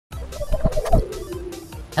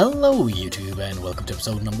Hello YouTube and welcome to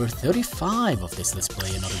episode number 35 of this Let's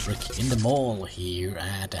Play Another Brick in the Mall here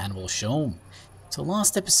at the Hanniballshow. So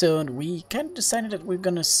last episode we kind of decided that we're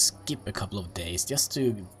gonna skip a couple of days just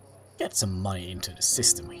to get some money into the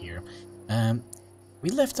system here. We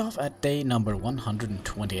left off at day number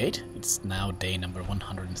 128, it's now day number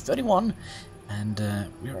 131, and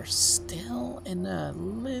we are still in a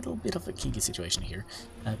little bit of a kinky situation here,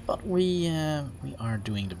 but we are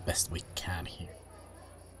doing the best we can here.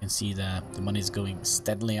 You can see the money is going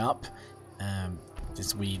steadily up,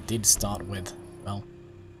 since we did start with, well,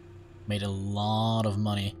 made a lot of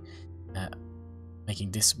money making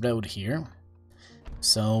this road here.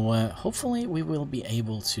 So hopefully we will be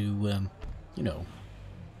able to, you know,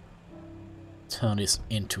 turn this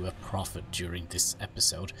into a profit during this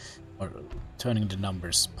episode, or turning the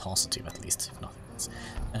numbers positive at least, if nothing else.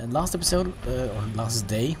 Last episode, or last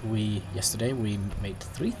day, yesterday we made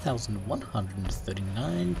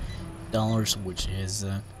 $3,139, which is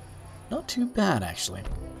not too bad actually.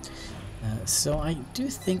 So I do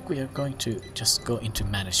think we are going to just go into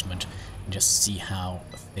management and just see how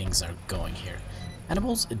things are going here.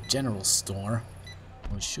 Hannibal's general store,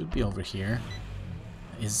 which should be over here,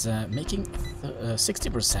 is making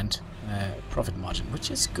 60% profit margin,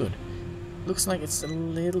 which is good. Looks like it's a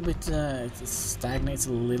little bit, it stagnates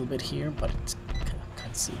a little bit here, but I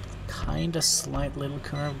can see kind of slight little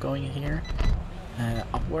curve going here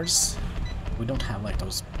upwards. We don't have like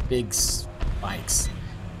those big spikes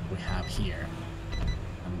we have here,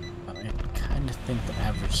 but I kind of think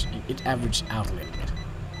that it averaged out a little bit,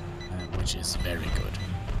 which is very good.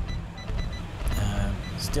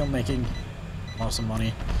 Still making lots of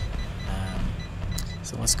money.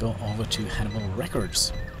 So let's go over to Hannibal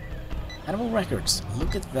Records. Hannibal Records,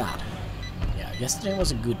 look at that. Yeah, yesterday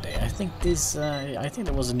was a good day. I think this, I think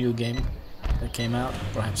there was a new game that came out,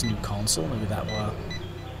 perhaps a new console. Maybe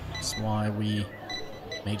that's why we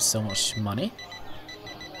made so much money.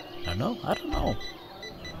 I don't know.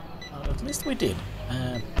 At least we did.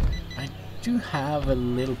 I do have a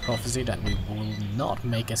little prophecy that we will not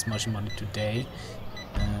make as much money today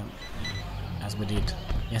as we did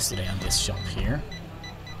yesterday on this shop here.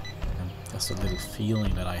 That's a little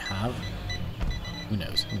feeling that I have. Who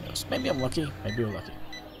knows? Who knows? Maybe I'm lucky. Maybe we're lucky.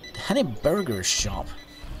 The Hannibal shop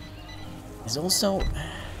is also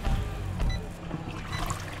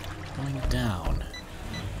going down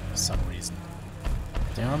for some reason.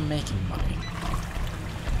 They are making money.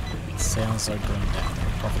 Sales are going down.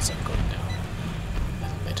 Their profits are going down a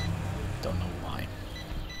little bit. Don't know why.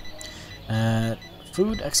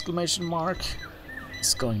 Food exclamation mark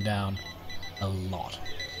is going down a lot.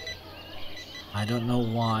 I don't know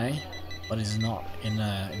why, but it's not in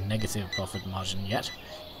a negative profit margin yet.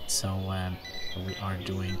 So we are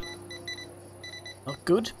doing not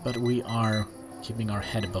good, but we are keeping our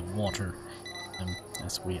head above water,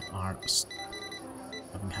 as we are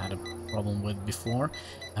having had a problem with before.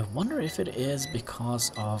 I wonder if it is because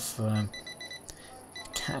of it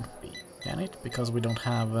can't be, can it? Because we don't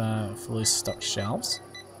have fully stocked shelves?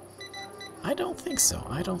 I don't think so.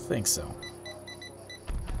 I don't think so.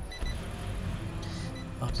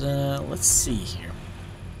 But let's see here.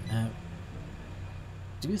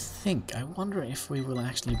 Do you think, I wonder if we will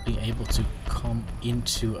actually be able to come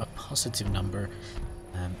into a positive number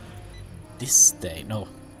this day? No,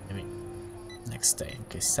 maybe next day.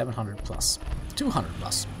 Okay, 700 plus, 200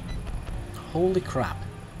 plus. Holy crap.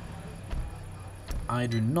 I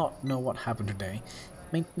do not know what happened today.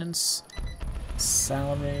 Maintenance,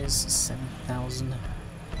 salaries, 7,000.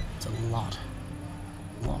 It's a lot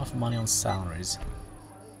of money on salaries.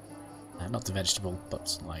 Not the vegetable,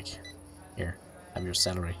 but like, here, have your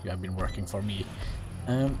salary. You have been working for me.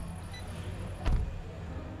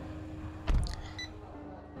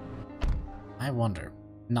 I wonder,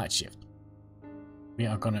 night shift.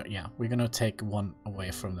 We're gonna take one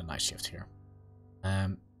away from the night shift here.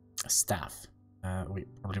 Staff. We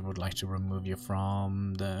probably would like to remove you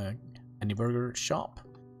from the Hannibal shop,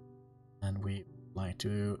 and we like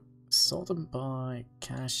to sort them by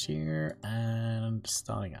cashier and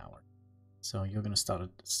starting hour. So you're gonna start at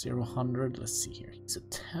 0-100. Let's see here. He's a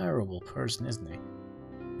terrible person, isn't he?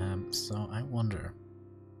 So I wonder.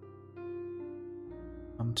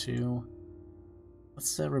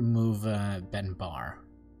 Let's remove Ben Bar.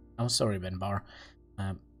 I'm sorry, Ben Bar.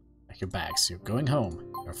 Pack your bags. You're going home.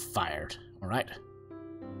 You're fired. All right.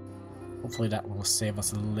 Hopefully that will save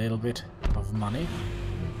us a little bit of money.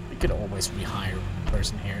 We could always rehire a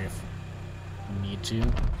person here if we need to.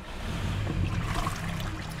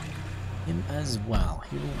 Him as well.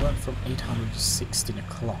 He will run from 800 to 16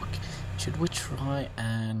 o'clock. Should we try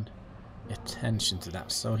and pay attention to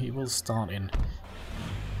that? So he will start in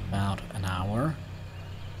about an hour.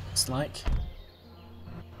 Looks like.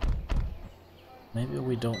 Maybe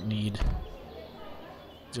we don't need...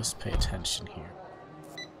 Just pay attention here.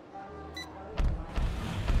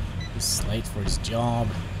 He's late for his job.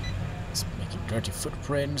 He's making dirty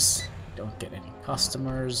footprints. Don't get any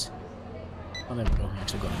customers. Oh, there we go. He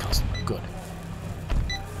actually got a customer. Good.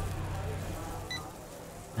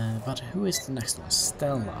 But who is the next one?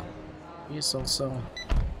 Stella. He is also...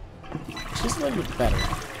 She's a little bit better.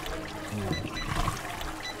 Ooh.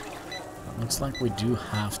 Looks like we do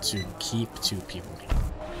have to keep 2 people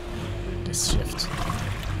in this shift.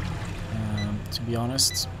 To be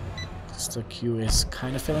honest, the queue is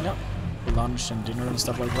kind of filling up. Lunch and dinner and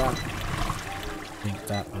stuff like that. I think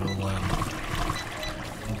that will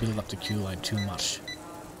build up the queue line too much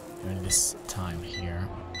during this time here.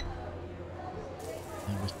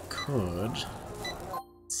 And we could...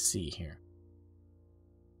 Let's see here.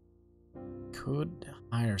 Could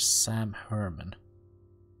hire Sam Herman.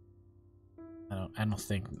 I don't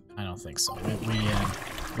think so.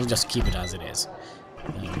 We'll just keep it as it is.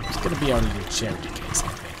 It's gonna be our little charity case, I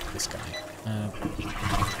think. This guy.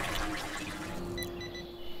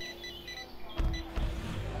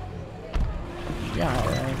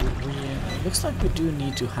 Yeah, looks like we do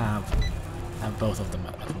need to have both of them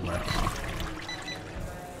at work.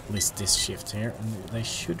 At least this shift here, and they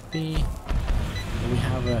should be. We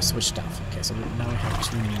have switched staff. Okay, so now we have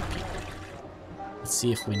 2 new people. Let's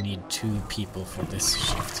see if we need 2 people for this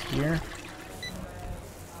shift here.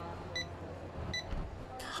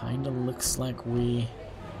 Kinda looks like we...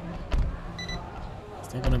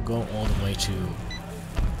 They're gonna go all the way to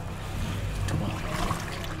 12.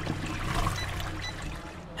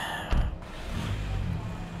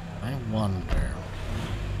 I wonder...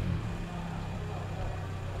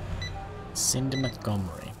 Cindy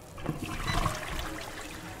Montgomery.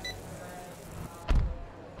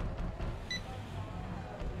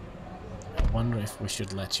 I wonder if we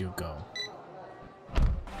should let you go.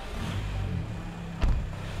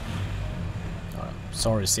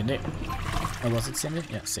 Sorry, Cindy. Oh, was it Cindy?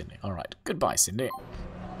 Yeah, Cindy. Alright. Goodbye, Cindy.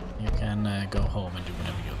 You can go home and do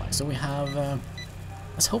whatever you like. So we have...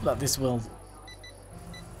 let's hope that this will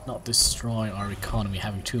not destroy our economy,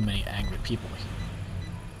 having too many angry people.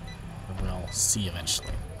 But we'll see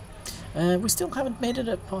eventually. We still haven't made it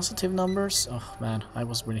at positive numbers. Oh, man. I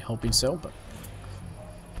was really hoping so, but...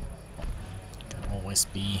 Can always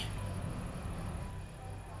be...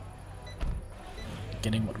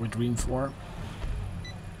 getting what we dream for.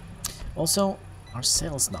 Also, our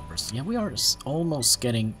sales numbers. Yeah, we are almost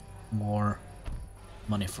getting more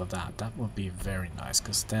money for that. That would be very nice,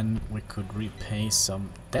 because then we could repay some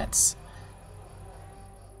debts.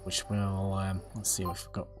 Which will, let's see if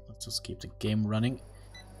we've got, let's just keep the game running.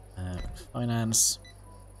 Finance,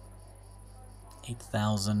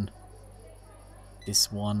 8,000.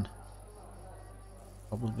 This one,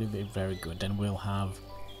 probably be very good. Then we'll have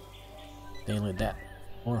daily debt.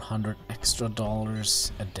 $400 extra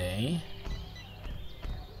a day.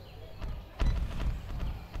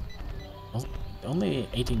 Well, only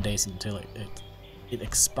 18 days until it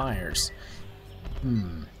expires.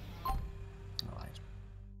 Alright.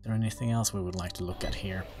 Is there anything else we would like to look at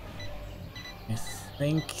here? I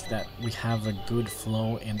think that we have a good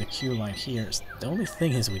flow in the queue line here. The only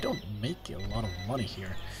thing is we don't make a lot of money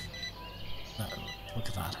here. Look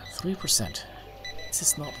at that. 3%. This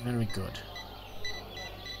is not very good.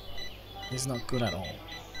 It's not good at all.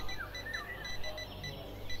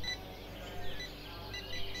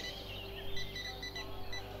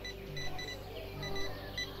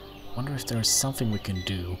 Wonder if there's something we can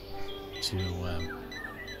do to, I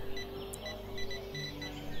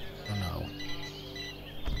don't know.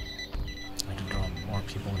 I can draw more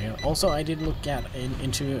people here. Also, I did look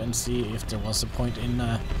into and see if there was a point in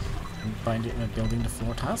building the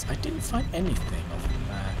floor tiles. I didn't find anything of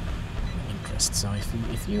interest. So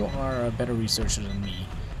if you are a better researcher than me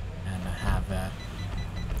and have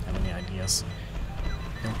any ideas,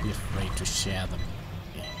 don't be afraid to share them.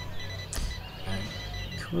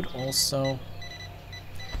 Could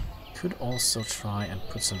also try and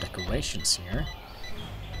put some decorations here.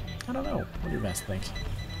 I don't know. What do you guys think?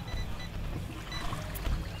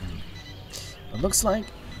 It looks like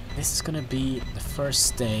this is gonna be the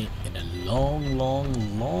first day in a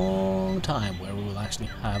long time where we will actually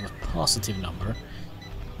have a positive number,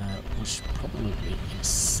 which probably will be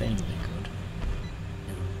insanely good.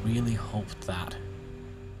 I really hope that.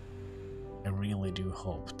 I really do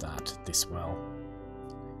hope that this will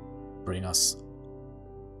bring us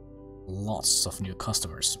lots of new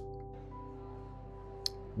customers.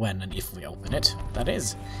 When and if we open it, that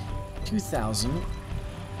is. 2,000.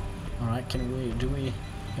 Alright, do we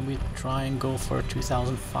Can we try and go for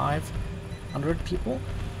 2,500 people?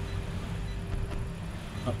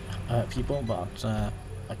 People, but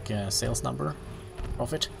like a sales number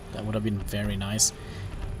profit. That would have been very nice.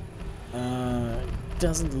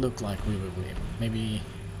 Doesn't look like we will win. Maybe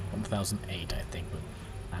 1,008, I think we'll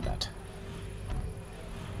add that.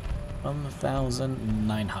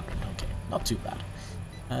 1,900. Okay, not too bad.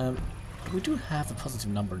 We do have a positive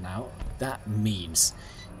number now. That means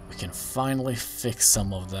we can finally fix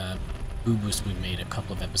some of the boo-boos we made a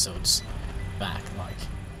couple of episodes back, like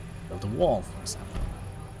build a wall, for example.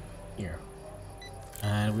 Here.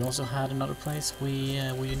 And we also had another place we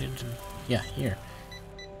needed to... Yeah, here.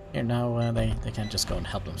 Here now they can't just go and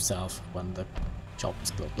help themselves when the shop is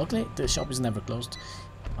closed. Luckily, the shop is never closed,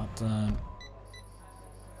 but...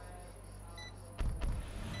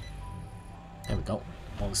 there we go.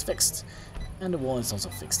 Wall is fixed. And the wall is also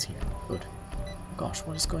fixed here. Good. Gosh,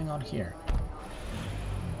 what is going on here?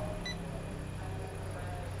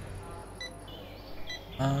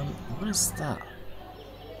 What is that?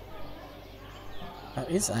 That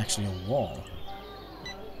is actually a wall.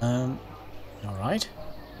 Alright.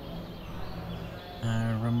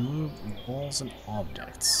 Remove walls and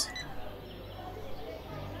objects.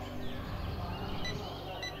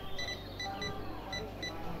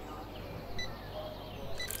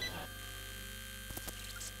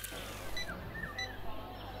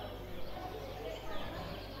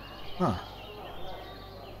 Huh.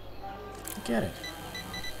 I get it.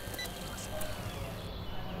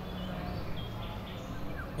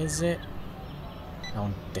 Is it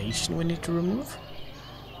foundation we need to remove?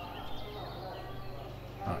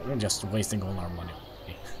 Alright, we're just wasting all our money.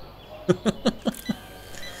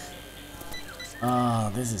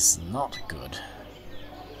 This is not good.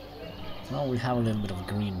 Well, we have a little bit of a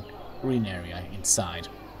green area inside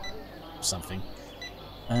or something.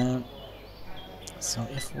 So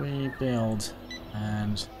if we build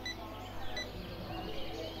and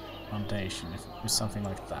foundation, if we do something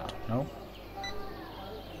like that, no?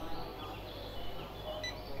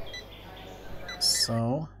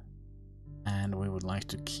 So, and we would like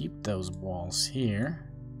to keep those walls here.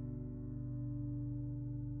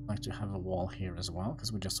 Like to have a wall here as well,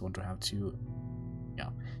 because we just want to have two. Yeah,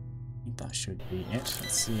 I think that should be it.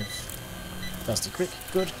 Let's see if that's the trick.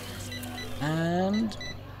 Good. And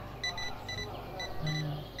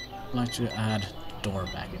I'd like to add door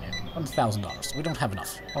back in here. $1,000. We don't have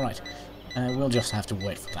enough. All right, we'll just have to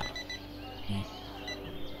wait for that.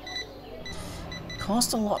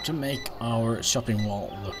 Cost a lot to make our shopping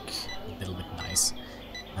wall look a little bit nice.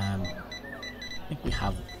 I think we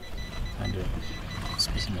have kind of,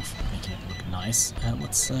 speaking of making it look nice,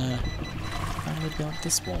 let's how do we build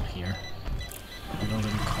this wall here? We build a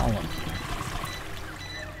column here.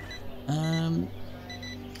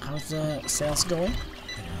 How's the sales going?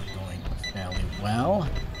 They are going fairly well.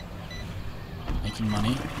 Making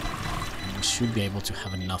money. And we should be able to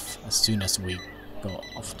have enough as soon as we go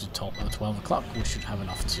off the top of 12 o'clock. We should have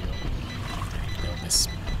enough to build this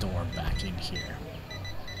door back in here.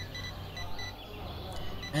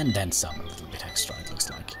 And then some, a little bit extra, it looks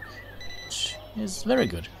like. Which is very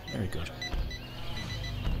good, very good.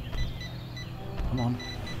 Come on,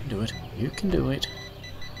 do it. You can do it.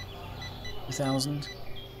 2,000.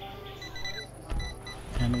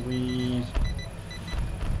 Can we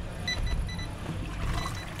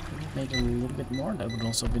make a little bit more? That would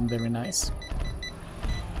also have been very nice.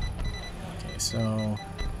 Okay, so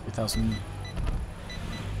 2,000.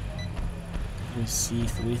 We see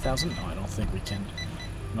 3,000? No, I don't think we can.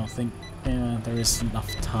 I don't think there is enough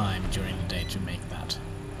time during the day to make that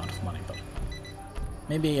amount of money, but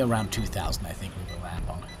maybe around 2,000 I think we will land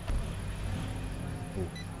on. Ooh,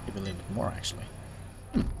 maybe a little bit more actually.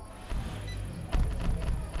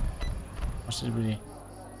 What did we...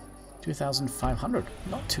 2,500.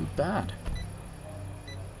 Not too bad.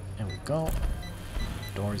 There we go.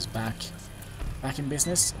 Door is back. Back in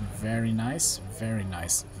business. Very nice. Very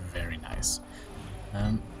nice. Very nice.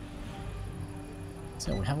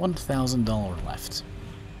 So we have $1,000 left.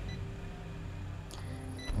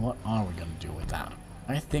 What are we gonna do with that?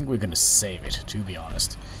 I think we're gonna save it, to be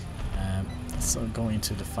honest. So going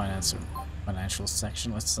into the financial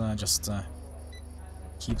section, let's just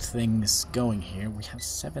keep things going here. We have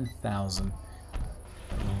 7,000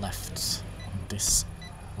 left on this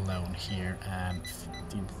loan here and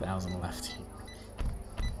 15,000 left here.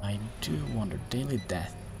 I do wonder, daily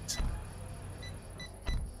debt.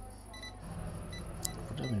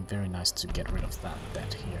 Would have been very nice to get rid of that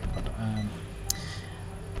debt here, but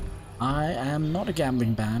I am not a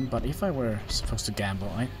gambling ban, but if I were supposed to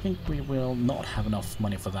gamble, I think we will not have enough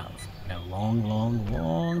money for that in a long, long,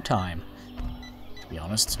 long time. To be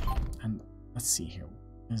honest. And let's see here.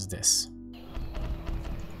 What is this?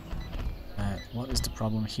 What is the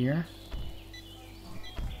problem here?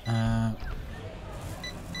 Yeah,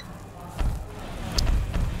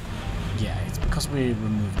 it's because we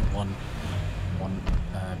removed one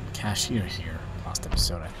cashier here last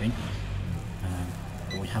episode, I think.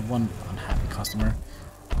 We have one unhappy customer.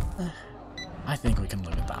 I think we can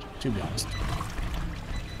live with that, to be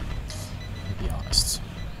honest.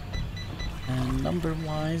 And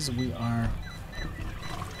number-wise, we are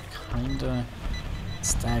kinda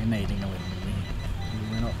stagnating a little bit.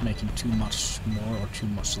 We're not making too much more or too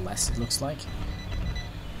much less, it looks like.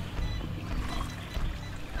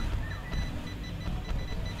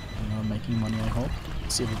 We are making money, I hope.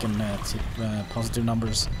 See if we can tip positive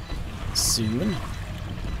numbers soon.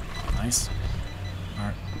 Nice.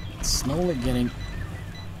 Are slowly getting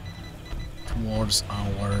towards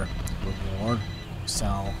our reward.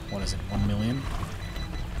 Sell, what is it, 1 million?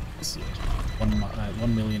 Let's see,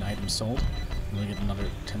 1 million items sold. We'll get another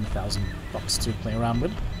 10,000 bucks to play around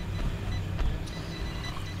with.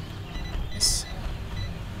 Yes.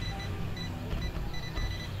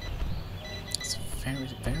 It's very,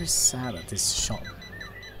 very sad that this shop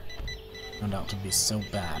turned out to be so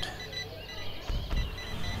bad.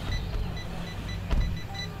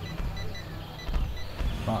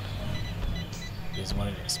 But it is what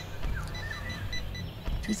it is.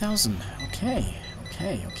 2,000. Okay.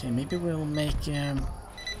 Maybe we'll make. You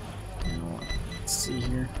know, let's see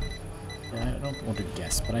here. I don't want to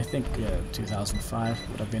guess, but I think 2005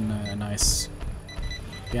 would have been a nice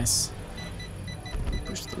guess. We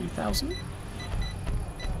push 3,000.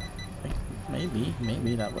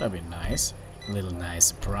 Maybe that would have been nice. A little nice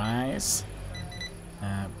surprise.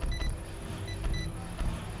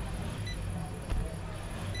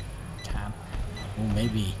 Well,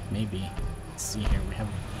 maybe. Let's see here. We have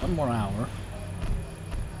one more hour.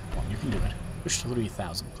 Come on, you can do it. Push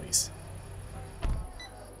 3,000, please.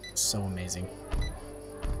 So amazing.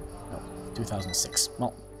 Oh, 2006.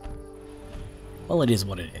 Well, it is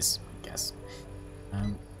what it is, I guess.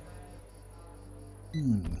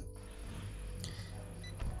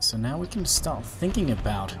 So now we can start thinking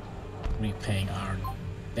about repaying our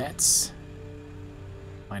debts.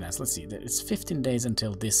 Finance. Let's see. It's 15 days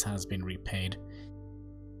until this has been repaid.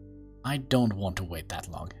 I don't want to wait that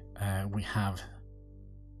long. We have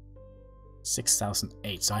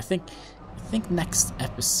 6,008. So I think next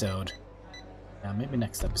episode, maybe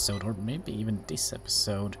next episode, or maybe even this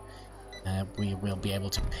episode, we will be able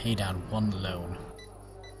to pay down one loan.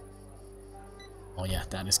 Oh yeah,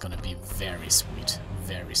 that is going to be very sweet.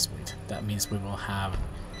 Very sweet. That means we will have,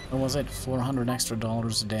 what was it, $400 extra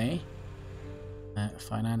a day?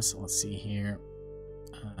 Finance, let's see here.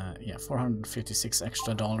 Yeah, $456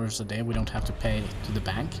 extra a day. We don't have to pay to the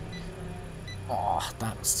bank. Oh,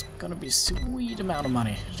 that's gonna be a sweet amount of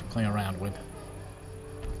money to play around with.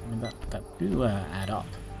 I mean, that do add up.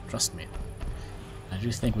 Trust me. I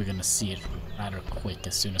do think we're gonna see it rather quick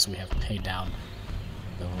as soon as we have paid down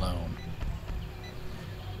the loan.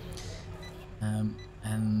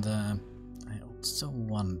 I also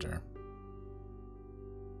wonder,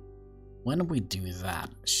 when we do that,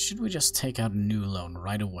 should we just take out a new loan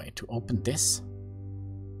right away to open this?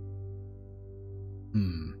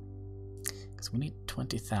 Because we need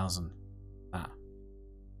 20,000.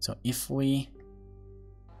 So if we...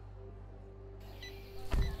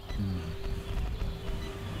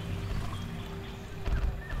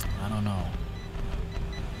 I don't know.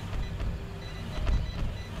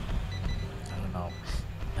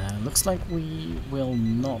 Looks like we will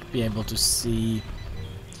not be able to see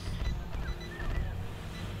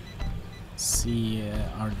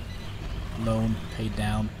our loan paid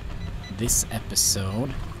down this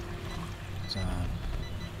episode. So, you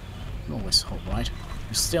can always hope, right?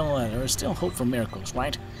 There is still hope for miracles,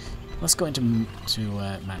 right? Let's go into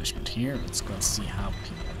management here. Let's go and see how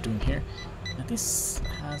people are doing here. And this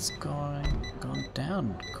has gone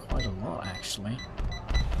down quite a lot, actually.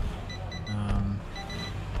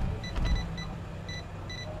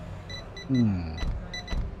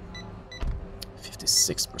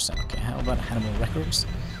 56%. Okay, how about Hannibal records?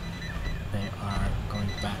 They are going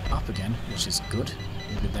back up again, which is good.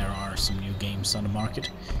 Maybe there are some new games on the market.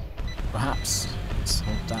 Perhaps. Let's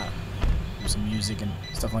hope that. Do some music and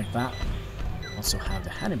stuff like that. Also have the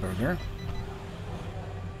Hannibburger.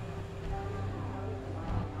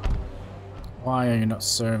 Why are you not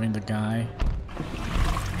serving the guy?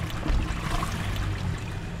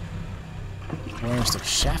 Where's the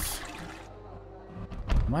chef?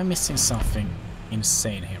 Am I missing something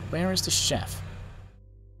insane here? Where is the chef?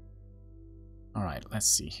 Alright, let's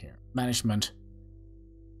see here. Management.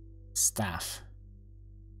 Staff.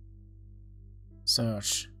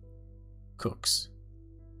 Search cooks.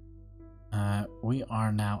 We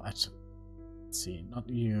are now at, let's see, not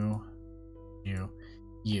you,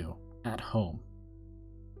 you, at home.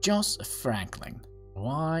 Josh Franklin,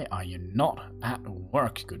 why are you not at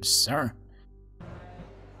work, good sir?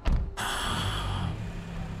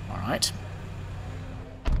 Alright.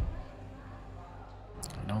 I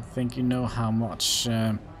don't think you know how much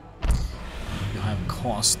you have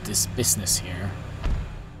cost this business here,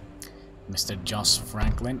 Mr. Josh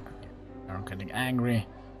Franklin. You're getting angry.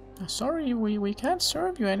 Sorry, we can't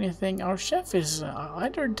serve you anything. Our chef is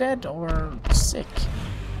either dead or sick.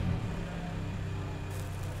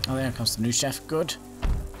 Oh, there comes the new chef. Good.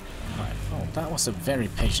 Right. Oh, that was a very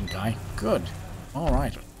patient guy. Good.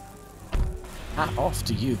 Alright. Hat off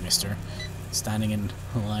to you, mister. Standing in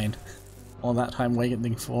line all that time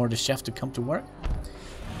waiting for the chef to come to work.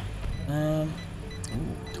 Ooh,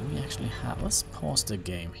 do we actually have... Let's pause the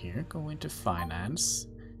game here. Go into finance.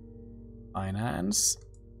 Finance.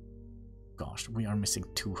 Gosh, we are missing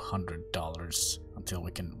 $200 until we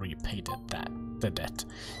can repay the debt.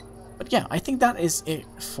 But yeah, I think that is it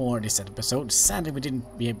for this episode. Sadly, we didn't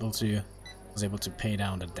was able to pay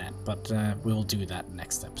down the debt, but we'll do that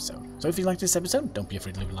next episode. So if you like this episode, don't be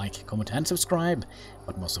afraid to leave a like, comment, and subscribe.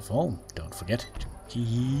 But most of all, don't forget to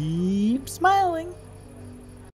keep smiling.